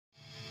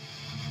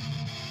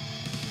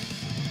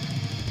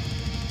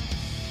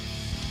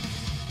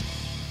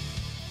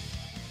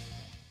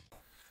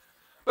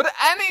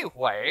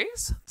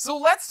Anyways, so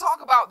let's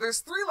talk about, there's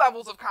 3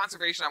 levels of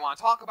conservation I want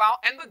to talk about,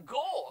 and the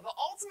goal, the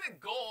ultimate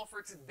goal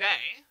for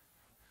today,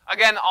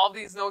 again, all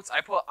these notes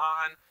I put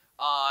on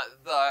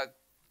the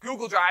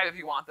Google Drive if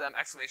you want them, !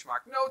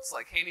 notes,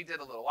 like Haney did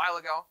a little while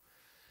ago.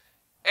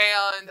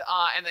 And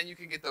then you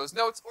can get those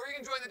notes, or you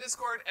can join the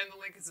Discord, and the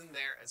link is in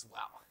there as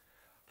well.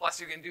 Plus,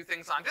 you can do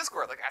things on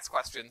Discord, like ask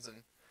questions,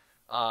 and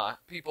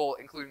people,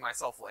 including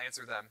myself, will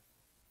answer them.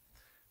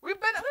 We have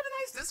a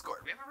nice Discord.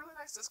 We have a really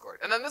nice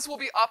Discord. And then this will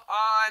be up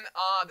on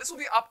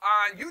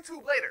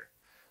YouTube later.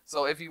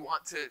 So if you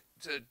want to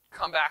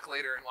come back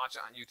later and watch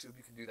it on YouTube,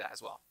 you can do that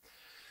as well.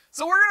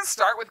 So we're going to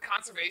start with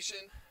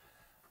conservation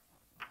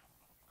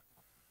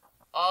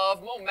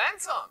of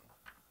momentum.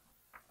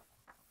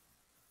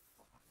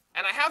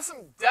 And I have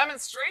some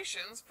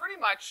demonstrations, pretty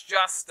much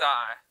just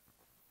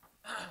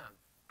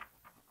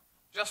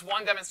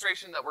one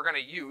demonstration that we're going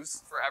to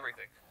use for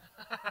everything.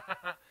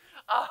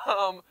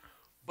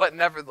 But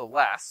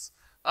nevertheless,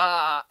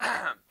 and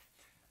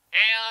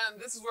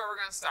this is where we're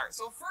going to start.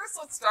 So first,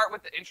 let's start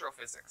with the intro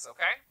physics,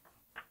 okay?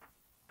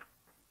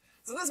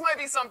 So this might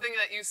be something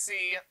that you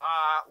see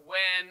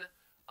when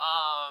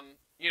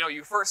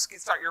you first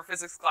start your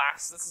physics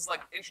class. This is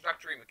like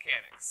Introductory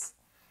Mechanics.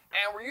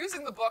 And we're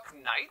using the book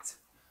Knight,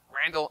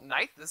 Randall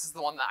Knight. This is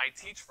the one that I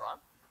teach from.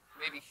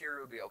 Maybe here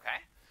it would be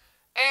okay.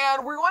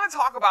 And we're going to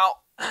talk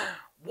about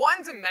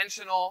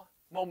one-dimensional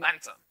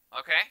momentum,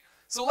 okay?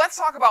 So let's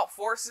talk about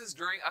forces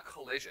during a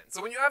collision.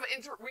 So when you have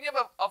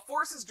a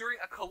forces during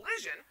a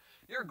collision,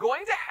 you're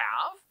going to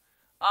have,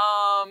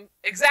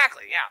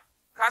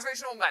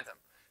 conservation of momentum.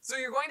 So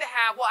you're going to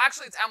have, well,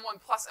 actually it's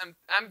M1 plus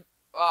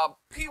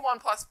P1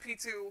 plus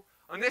P2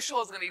 initial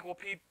is going to equal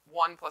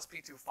P1 plus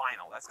P2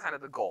 final. That's kind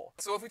of the goal.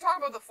 So if we talk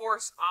about the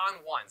force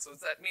on 1, so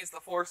that means the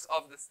force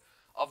of the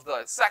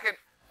second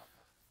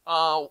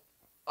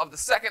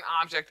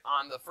object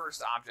on the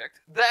first object,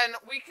 then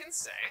we can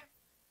say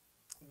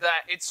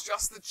that it's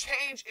just the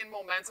change in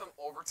momentum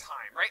over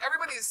time, right?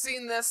 Everybody has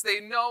seen this.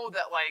 They know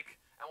that, like,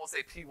 and we'll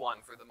say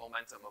P1 for the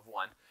momentum of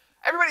 1.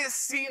 Everybody has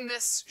seen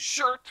this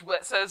shirt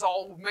that says,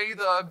 oh, may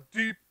the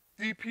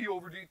dP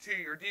over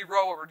dt or d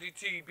rho over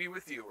dt be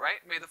with you,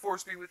 right? May the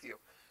force be with you.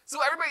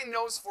 So everybody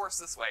knows force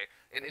this way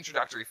in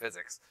introductory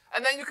physics.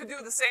 And then you could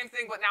do the same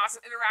thing, but now it's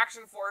an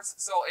interaction force.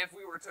 So if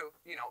we were to,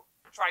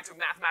 try to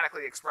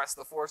mathematically express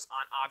the force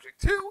on object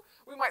 2,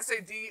 we might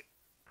say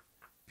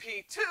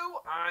dP2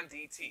 on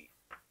dt.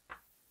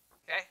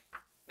 Okay?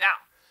 Now,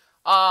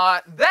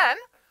 then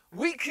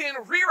we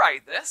can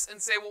rewrite this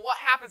and say, well, what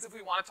happens if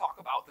we want to talk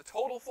about the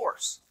total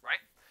force,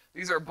 right?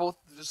 These are both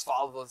just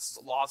follow the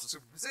laws of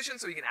superposition,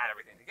 so you can add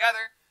everything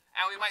together.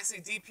 And we might say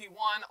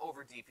dP1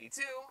 over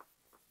dP2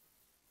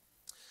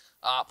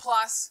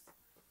 plus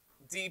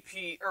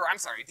dt,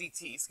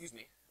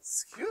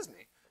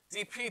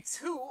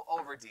 dP2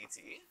 over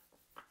dt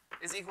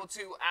is equal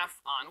to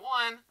F on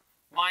 1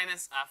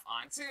 minus F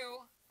on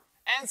 2.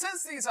 And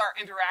since these are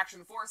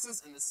interaction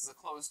forces, and this is a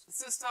closed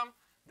system,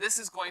 this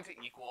is going to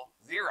equal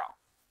 0.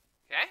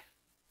 Okay?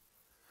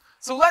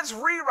 So let's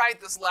rewrite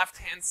this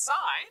left-hand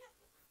side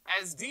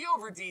as d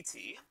over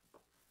dt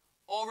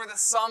over the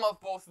sum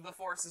of both of the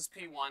forces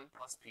P1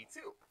 plus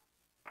P2,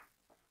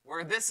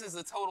 where this is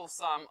the total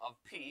sum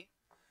of P.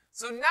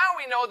 So now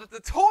we know that the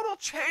total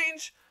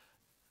change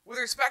with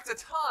respect to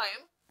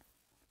time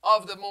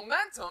of the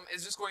momentum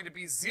is just going to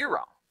be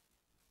 0.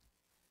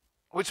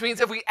 Which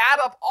means if we add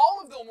up all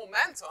of the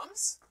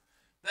momentums,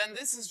 then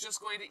this is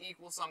just going to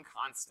equal some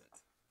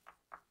constant.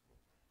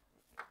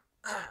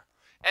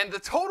 And the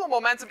total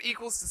momentum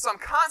equals to some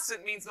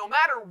constant means no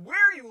matter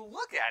where you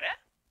look at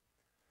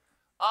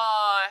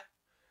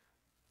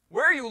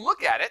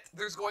it,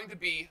 there's going to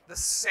be the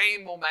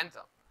same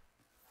momentum.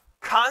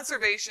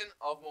 Conservation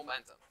of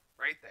momentum,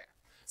 right there.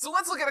 So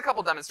let's look at a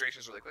couple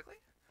demonstrations really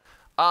quickly.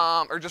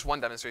 Or just one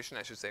demonstration,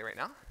 I should say, right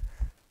now.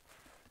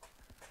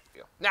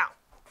 Now,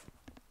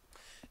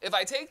 if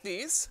I take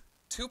these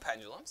 2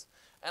 pendulums,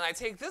 and I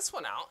take this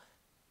one out,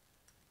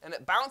 and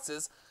it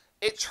bounces,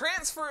 it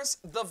transfers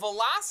the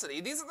velocity.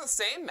 These are the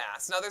same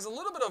mass. Now, there's a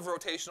little bit of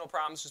rotational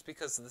problems just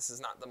because this is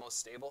not the most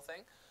stable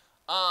thing.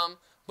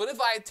 But if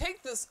I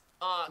take this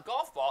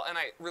golf ball and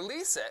I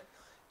release it,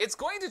 it's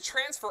going to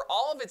transfer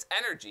all of its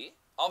energy,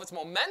 all of its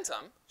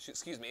momentum,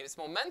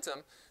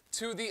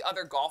 to the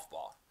other golf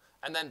ball,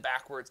 and then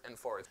backwards and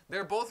forwards.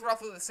 They're both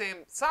roughly the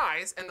same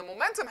size, and the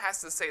momentum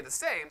has to stay the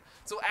same.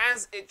 So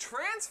as it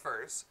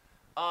transfers,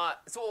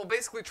 so it will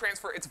basically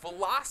transfer its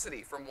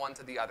velocity from one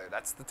to the other.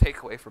 That's the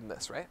takeaway from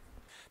this, right?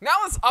 Now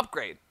let's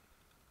upgrade.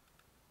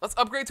 Let's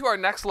upgrade to our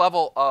next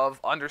level of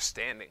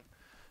understanding.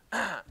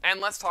 And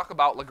let's talk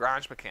about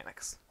Lagrange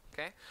mechanics.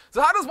 Okay?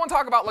 So how does one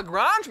talk about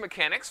Lagrange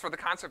mechanics for the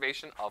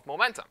conservation of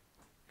momentum?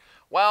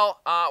 Well,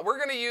 we're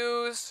going to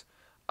use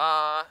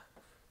LM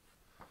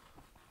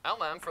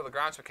for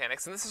Lagrange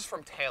mechanics, and this is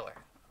from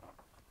Taylor.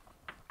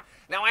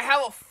 Now, I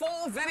have a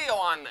full video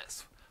on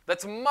this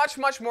that's much,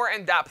 much more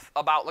in-depth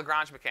about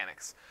Lagrange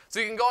mechanics. So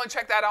you can go and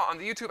check that out on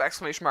the YouTube,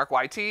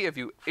 !YT, if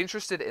you're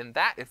interested in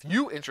that,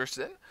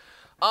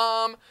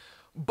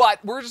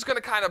 But we're just going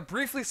to kind of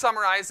briefly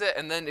summarize it,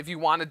 and then if you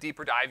want a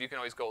deeper dive, you can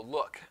always go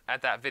look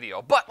at that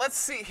video. But let's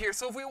see here.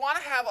 So if we want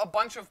to have a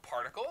bunch of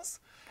particles,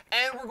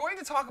 and we're going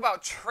to talk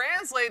about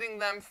translating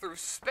them through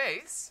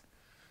space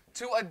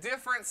to a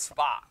different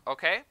spot,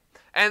 okay?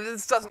 And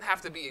this doesn't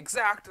have to be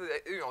exact.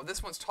 You know,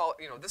 this one's tall.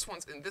 You know, this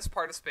one's in this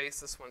part of space.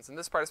 This one's in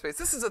this part of space.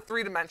 This is a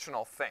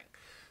three-dimensional thing.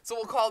 So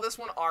we'll call this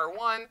one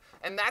R1,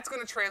 and that's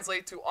going to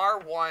translate to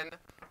R1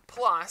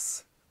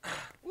 plus,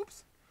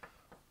 oops,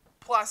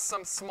 plus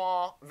some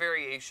small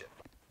variation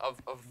of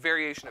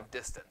variation of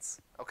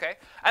distance, okay?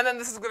 And then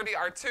this is going to be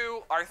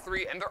R2,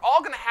 R3, and they're all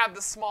going to have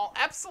the small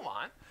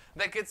epsilon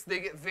that they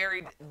get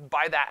varied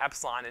by that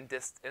epsilon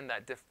in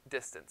that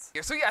distance.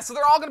 So yeah, so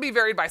they're all going to be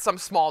varied by some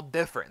small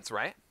difference,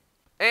 right?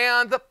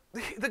 And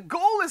the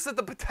goal is that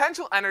the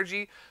potential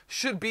energy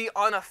should be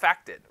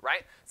unaffected,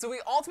 right? So we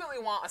ultimately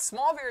want a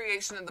small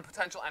variation in the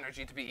potential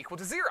energy to be equal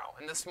to 0,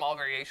 and this small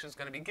variation is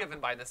going to be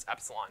given by this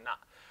epsilon naught.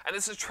 And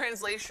this is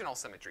translational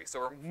symmetry, so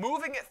we're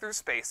moving it through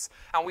space,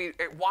 and we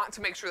want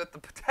to make sure that the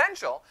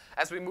potential,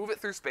 as we move it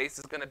through space,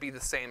 is going to be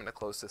the same in a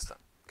closed system,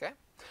 okay?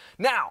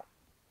 Now,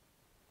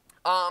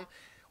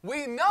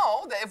 we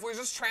know that if we're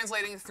just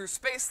translating through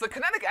space, the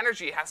kinetic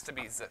energy has to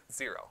be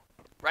 0.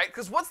 Right?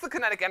 Because what's the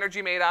kinetic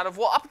energy made out of?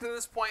 Well, up to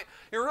this point,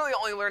 you're really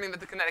only learning that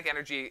the kinetic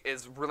energy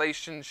is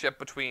relationship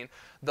between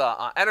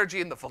the energy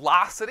and the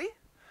velocity,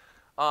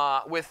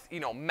 with, you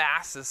know,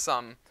 mass as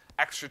some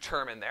extra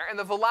term in there. And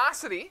the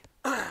velocity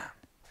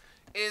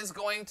is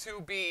going to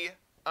be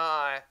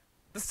the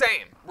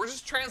same. We're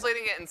just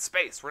translating it in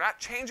space. We're not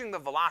changing the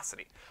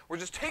velocity. We're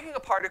just taking a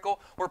particle,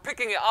 we're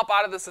picking it up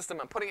out of the system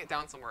and putting it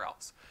down somewhere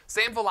else.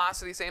 Same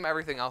velocity, same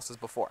everything else as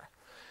before.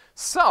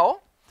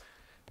 So,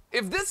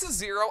 if this is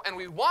 0 and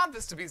we want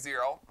this to be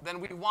 0, then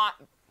we want,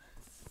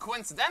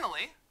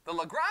 coincidentally, the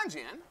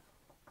Lagrangian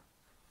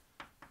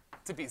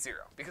to be 0.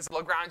 Because the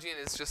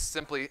Lagrangian is just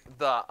simply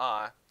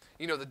the,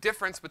 you know, the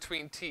difference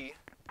between t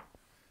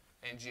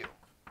and u.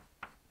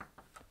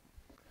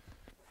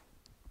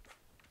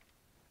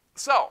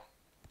 So,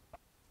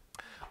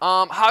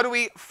 how do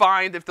we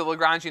find if the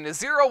Lagrangian is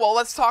 0? Well,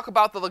 let's talk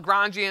about the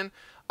Lagrangian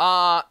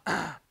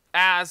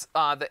as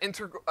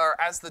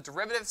the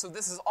derivative. So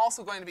this is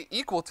also going to be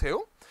equal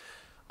to.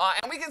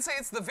 And we can say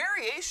it's the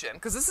variation,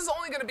 because this is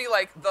only going to be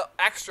like the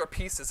extra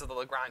pieces of the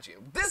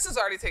Lagrangian. This is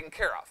already taken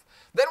care of.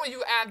 Then when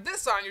you add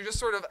this on, you're just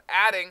sort of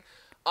adding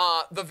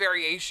the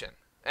variation.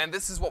 And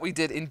this is what we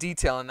did in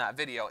detail in that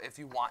video if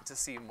you want to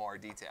see more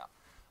detail.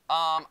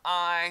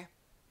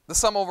 The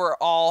sum over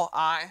all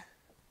I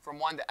from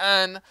 1 to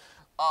n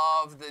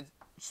of the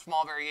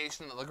small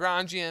variation of the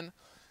Lagrangian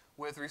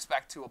with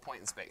respect to a point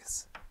in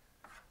space.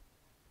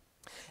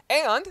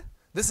 And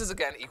this is,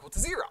 again, equal to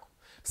 0.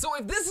 So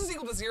if this is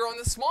equal to 0 and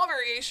this small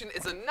variation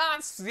is a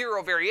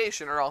non-zero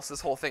variation, or else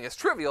this whole thing is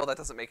trivial, that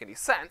doesn't make any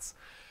sense,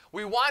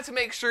 we want to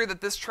make sure that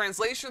this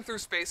translation through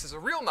space is a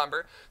real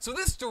number. So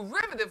this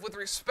derivative with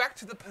respect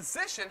to the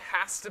position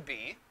has to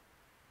be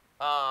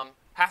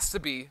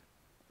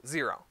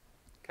 0.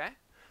 Okay?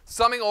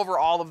 Summing over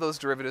all of those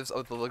derivatives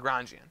of the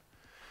Lagrangian.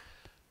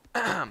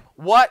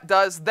 What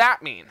does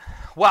that mean?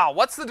 Well,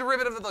 what's the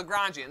derivative of the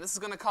Lagrangian? This is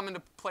going to come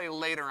into play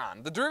later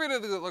on. The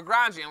derivative of the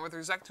Lagrangian with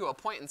respect to a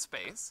point in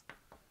space,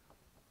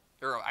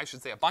 or I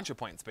should say a bunch of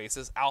point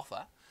spaces,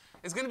 alpha,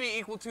 is going to be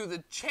equal to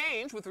the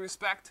change with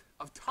respect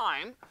of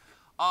time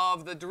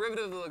of the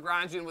derivative of the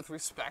Lagrangian with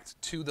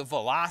respect to the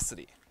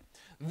velocity.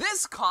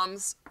 This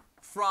comes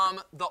from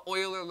the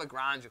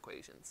Euler-Lagrange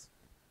equations.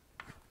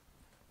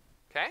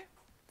 Okay?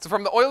 So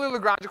from the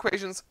Euler-Lagrange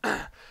equations,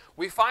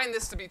 we find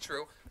this to be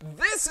true.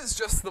 This is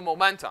just the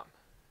momentum.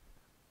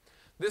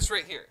 This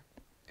right here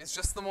is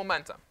just the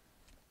momentum.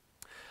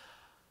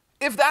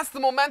 If that's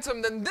the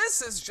momentum, then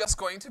this is just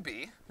going to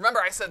be, remember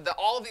I said that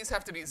all of these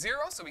have to be 0,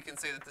 so we can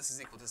say that this is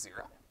equal to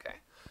 0. Okay?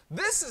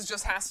 This is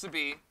just has to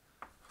be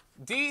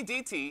d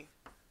dt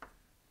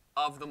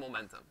of the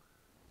momentum.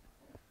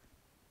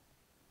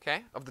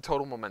 Okay? Of the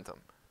total momentum.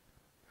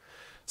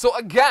 So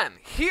again,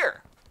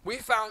 here, we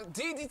found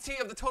d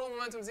dt of the total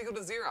momentum is equal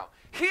to 0.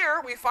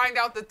 Here, we find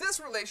out that this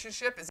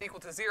relationship is equal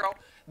to 0.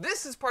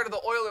 This is part of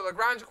the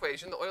Euler-Lagrange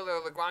equation. The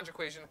Euler-Lagrange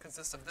equation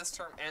consists of this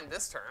term and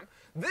this term.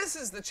 This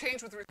is the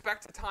change with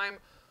respect to time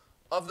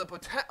of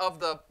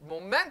the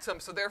momentum,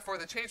 so therefore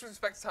the change with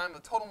respect to time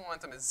of the total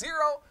momentum is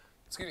 0.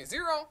 Excuse me,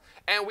 0.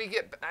 And we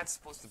get, that's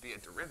supposed to be a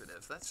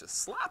derivative. That's just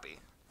sloppy.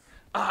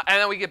 And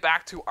then we get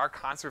back to our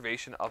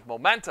conservation of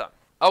momentum.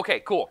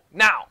 Okay, cool.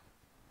 Now,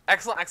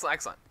 excellent, excellent,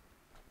 excellent.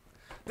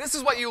 This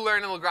is what you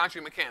learn in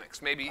Lagrangian mechanics,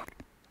 maybe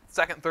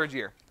second, third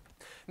year.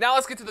 Now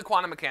let's get to the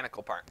quantum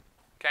mechanical part,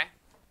 okay?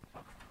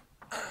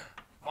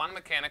 Quantum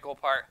mechanical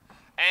part.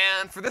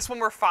 And for this one,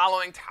 we're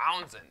following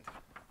Townsend.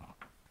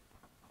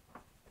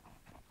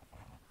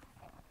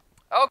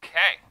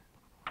 Okay.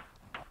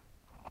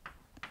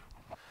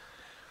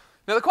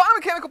 Now the quantum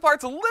mechanical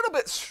part's a little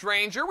bit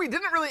stranger. We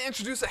didn't really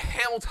introduce a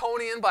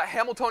Hamiltonian, but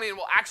Hamiltonian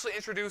will actually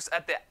introduce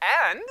at the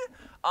end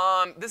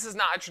This is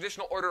not a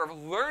traditional order of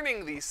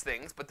learning these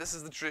things, but this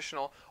is the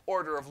traditional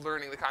order of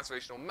learning the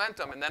conservation of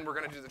momentum, and then we're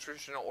going to do the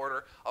traditional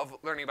order of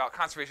learning about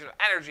conservation of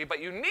energy,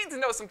 but you need to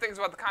know some things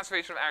about the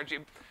conservation of energy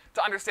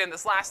to understand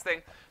this last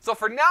thing. So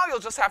for now, you'll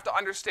just have to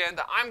understand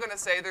that I'm going to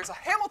say there's a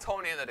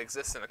Hamiltonian that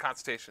exists in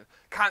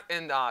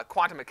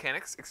quantum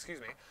mechanics,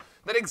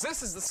 that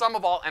exists as the sum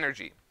of all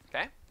energy,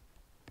 okay?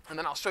 And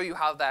then I'll show you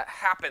how that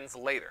happens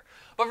later.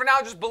 But for now,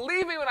 just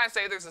believe me when I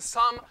say there's a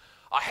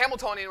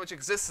Hamiltonian which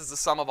exists as the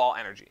sum of all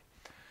energy.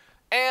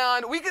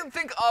 And we can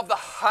think of the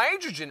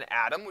hydrogen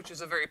atom, which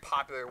is a very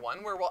popular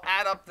one, where we'll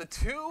add up the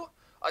two.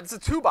 It's a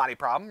two-body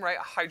problem, right?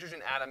 A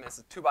hydrogen atom is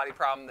a two-body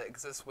problem that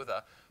exists with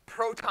a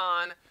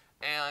proton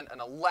and an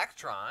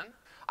electron.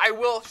 I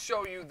will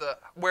show you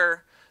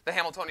where the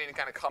Hamiltonian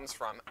kind of comes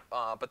from,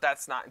 but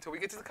that's not until we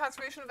get to the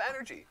conservation of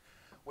energy,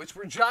 which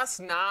we're just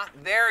not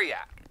there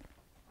yet.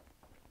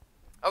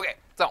 Okay,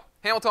 so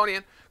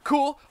Hamiltonian,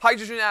 cool.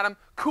 Hydrogen atom,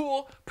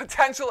 cool.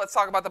 Potential, let's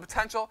talk about the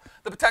potential.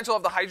 The potential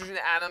of the hydrogen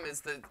atom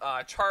is the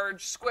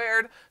charge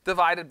squared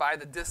divided by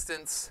the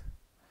distance,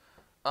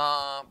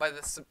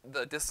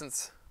 the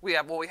distance we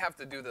have. Well, we have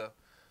to do the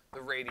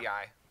radii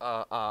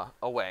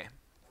away,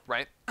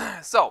 right?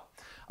 So,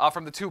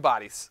 from the two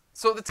bodies.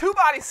 So the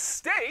two-body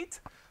state,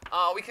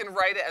 we can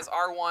write it as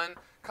R1,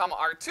 comma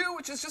R2,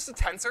 which is just a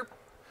tensor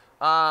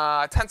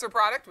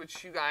product,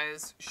 which you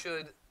guys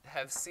should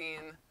have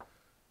seen.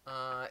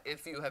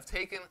 If you have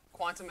taken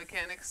quantum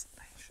mechanics,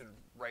 I should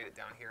write it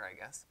down here, I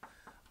guess.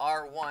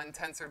 R1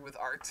 tensored with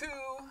R2.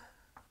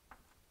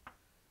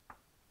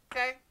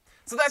 Okay?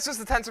 So that's just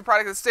the tensor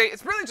product of the state.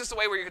 It's really just a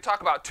way where you can talk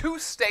about two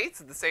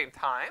states at the same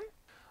time.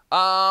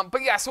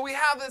 But yeah, so we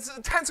have this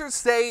tensor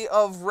state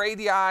of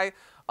radii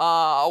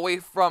away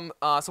from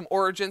some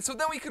origin. So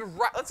then we could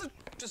write, let's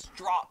just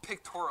draw it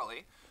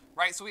pictorially,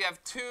 right? So we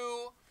have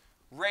two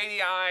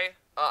radii.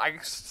 I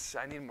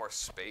need more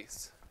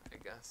space, I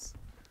guess.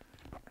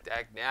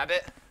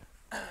 Dagnabbit.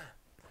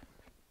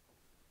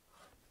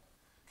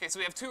 Okay, so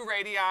we have two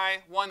radii,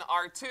 one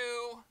R2,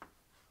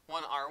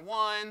 one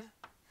R1.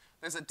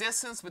 There's a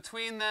distance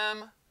between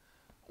them,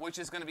 which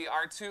is going to be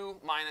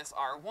R2 minus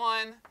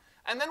R1.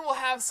 And then we'll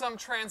have some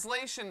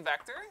translation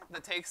vector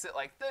that takes it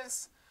like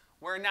this,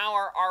 where now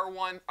our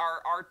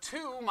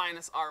R2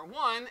 minus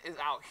R1 is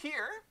out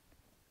here.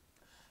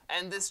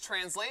 And this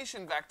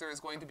translation vector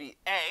is going to be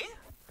A.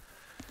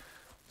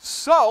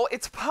 So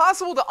it's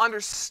possible to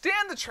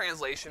understand the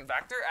translation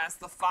vector as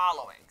the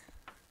following.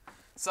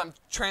 Some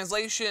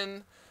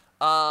translation,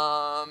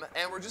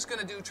 and we're just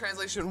going to do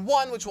translation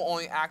 1, which will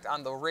only act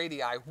on the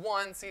radii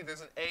 1. See,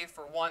 there's an A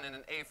for 1 and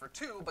an A for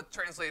 2, but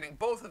translating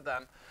both of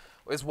them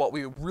is what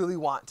we really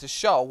want to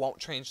show. Won't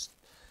change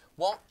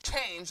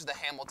the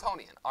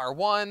Hamiltonian.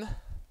 R1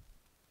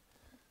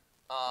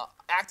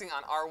 acting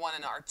on R1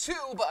 and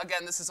R2, but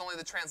again, this is only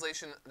the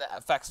translation that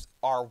affects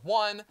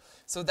R1.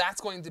 So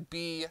that's going to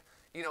be,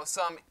 you know,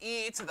 some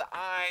e to the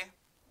I,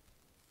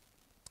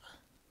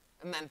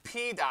 and then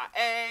p dot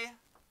a.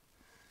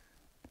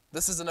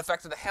 This is an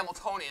effect of the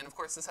Hamiltonian. Of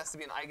course, this has to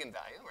be an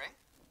eigenvalue,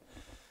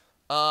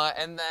 right?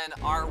 And then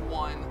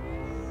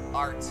R1,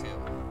 R2.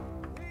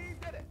 We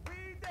did it.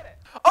 We did it.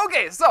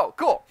 Okay, so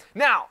cool.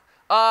 Now,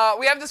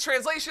 we have this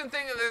translation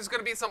thing, and there's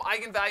going to be some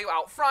eigenvalue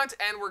out front,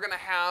 and we're going to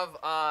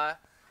have,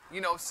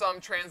 you know,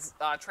 some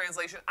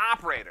translation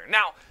operator.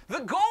 Now, the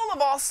goal of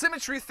all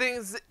symmetry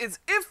things is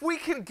if we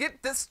can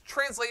get this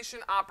translation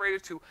operator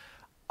to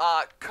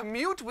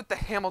commute with the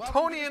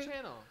Hamiltonian,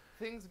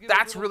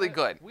 that's really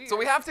good. So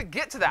we have to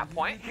get to that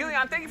point.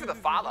 Helion, thank you for the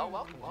follow.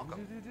 Welcome,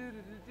 welcome.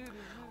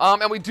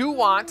 And we do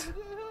want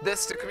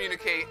this to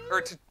communicate,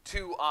 or to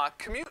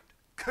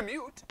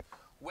commute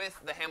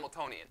with the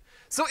Hamiltonian.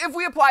 So if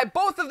we apply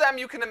both of them,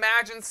 you can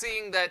imagine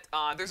seeing that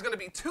there's going to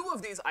be two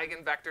of these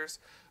eigenvectors,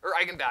 or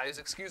eigenvalues,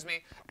 excuse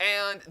me,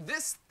 and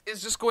this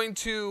is just going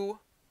to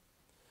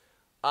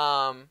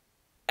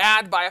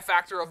add by a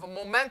factor of a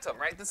momentum,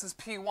 right? This is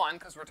P1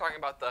 because we're talking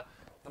about the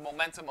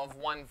momentum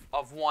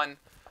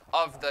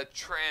of the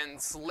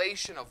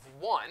translation of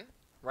 1,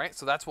 right?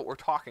 So that's what we're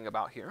talking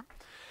about here.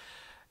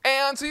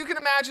 And so you can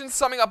imagine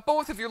summing up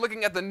both if you're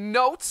looking at the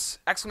notes,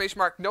 exclamation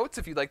mark notes,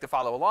 if you'd like to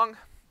follow along.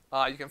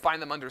 You can find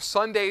them under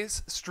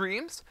Sunday's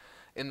streams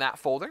in that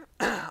folder.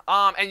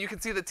 And you can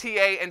see the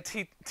TA and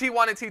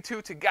T1 and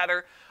T2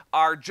 together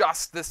are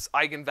just this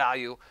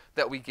eigenvalue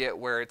that we get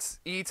where it's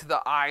e to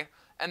the I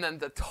and then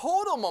the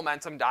total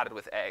momentum dotted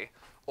with A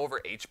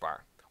over h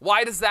bar.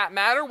 Why does that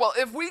matter? Well,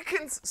 if we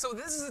can, so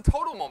this is a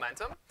total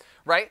momentum,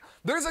 right?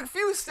 There's a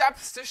few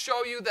steps to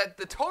show you that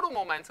the total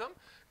momentum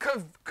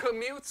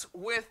commutes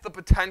with the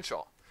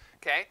potential.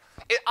 Okay?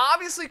 It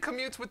obviously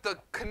commutes with the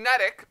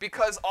kinetic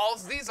because all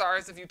these are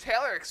is if you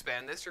Taylor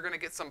expand this, you're going to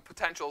get some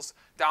potentials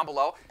down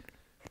below.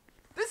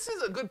 This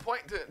is a good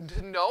point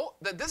to note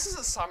that this is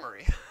a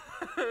summary.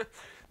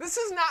 This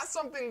is not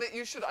something that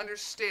you should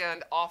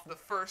understand off the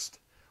first,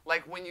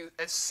 like when you,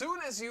 as soon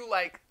as you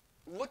like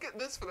look at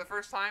this for the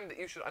first time that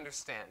you should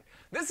understand.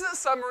 This is a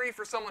summary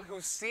for someone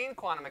who's seen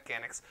quantum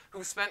mechanics,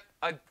 who's spent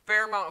a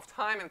fair amount of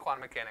time in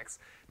quantum mechanics,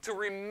 to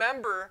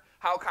remember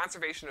how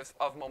conservation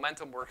of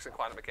momentum works in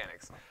quantum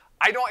mechanics.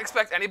 I don't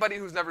expect anybody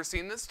who's never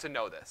seen this to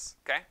know this,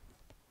 okay?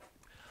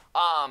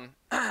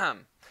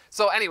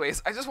 So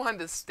anyways, I just wanted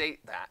to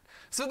state that.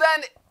 So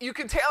then you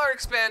can Taylor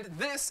expand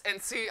this and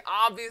see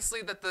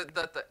obviously that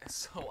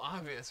it's so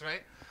obvious,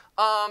 right?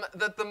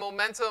 That the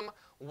momentum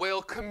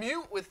will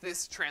commute with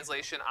this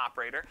translation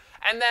operator.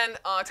 And then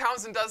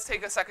Townsend does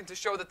take a second to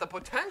show that the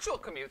potential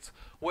commutes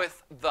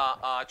with the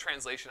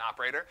translation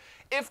operator.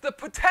 If the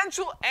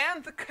potential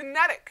and the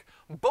kinetic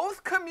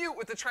both commute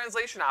with the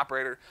translation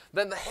operator,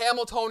 then the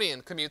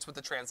Hamiltonian commutes with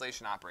the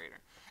translation operator.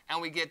 And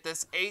we get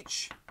this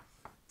H,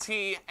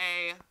 T,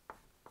 A,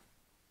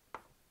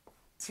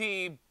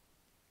 T,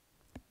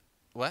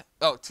 what?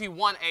 Oh,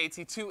 T1A,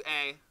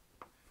 T2A,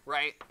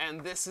 right?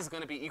 And this is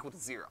going to be equal to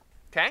 0,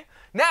 okay?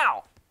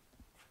 Now,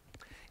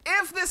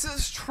 if this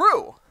is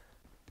true,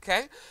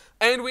 okay,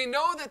 and we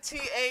know that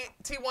T1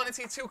 and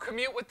T2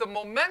 commute with the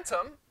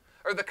momentum,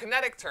 or the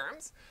kinetic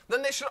terms,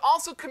 then they should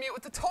also commute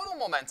with the total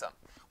momentum,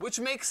 which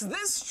makes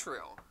this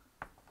true.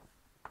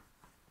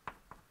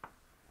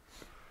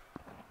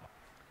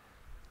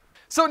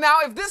 So now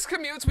if this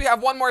commutes, we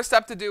have one more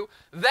step to do.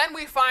 Then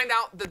we find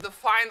out that the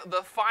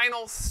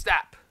final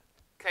step,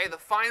 okay, the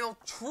final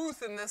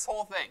truth in this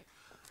whole thing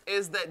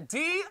is that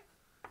d,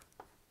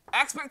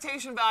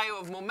 expectation value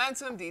of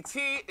momentum,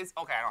 dt, is,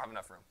 okay, I don't have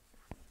enough room.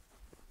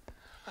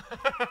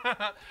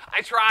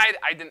 I tried,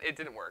 it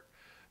didn't work.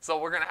 So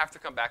we're going to have to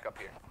come back up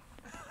here.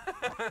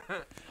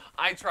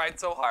 I tried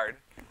so hard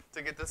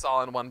to get this all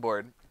on one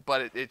board,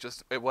 but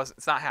it's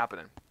not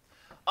happening.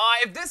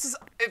 If this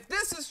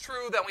is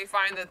true, then we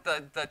find that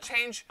the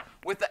change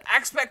with the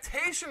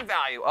expectation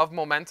value of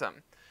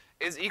momentum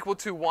is equal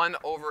to 1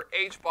 over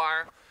h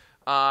bar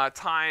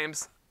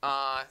times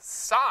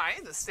psi,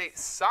 the state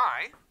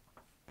psi,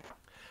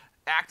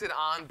 acted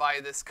on by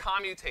this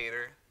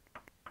commutator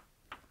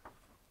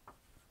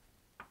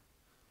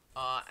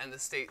and the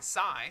state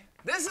psi.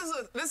 This is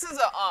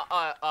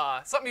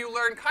something you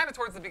learn kind of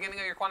towards the beginning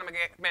of your quantum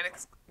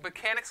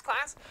mechanics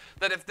class,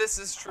 that if this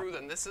is true,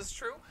 then this is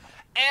true.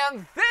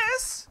 And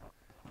this,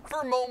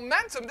 for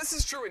momentum, this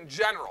is true in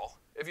general.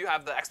 If you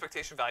have the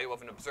expectation value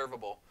of an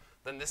observable,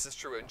 then this is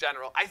true in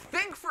general. I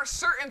think for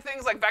certain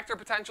things like vector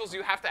potentials,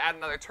 you have to add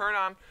another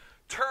term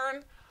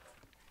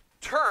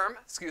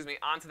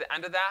onto the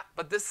end of that,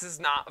 but this is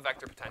not a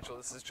vector potential.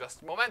 This is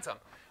just momentum.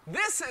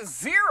 This is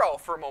 0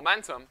 for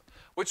momentum,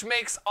 which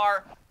makes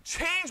our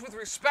change with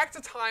respect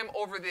to time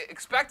over the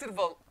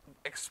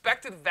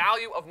expected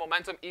value of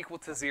momentum equal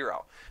to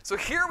 0. So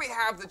here we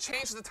have the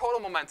change of the total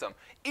momentum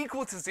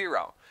equal to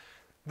 0.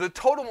 The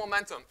total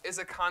momentum is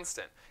a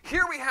constant.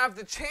 Here we have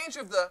the change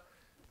of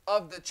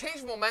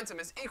change of momentum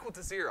is equal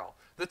to 0.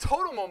 The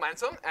total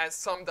momentum, as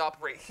summed up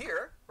right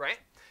here, right,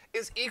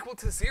 is equal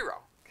to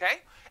 0.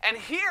 Okay? And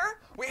here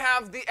we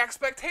have the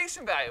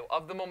expectation value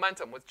of the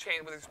momentum with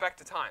respect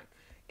to time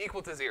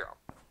equal to 0.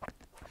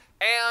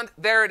 And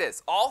there it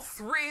is. All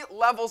 3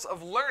 levels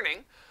of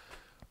learning,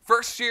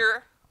 first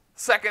year,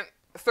 second,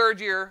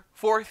 third year,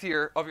 fourth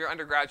year of your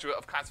undergraduate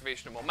of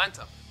conservation of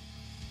momentum.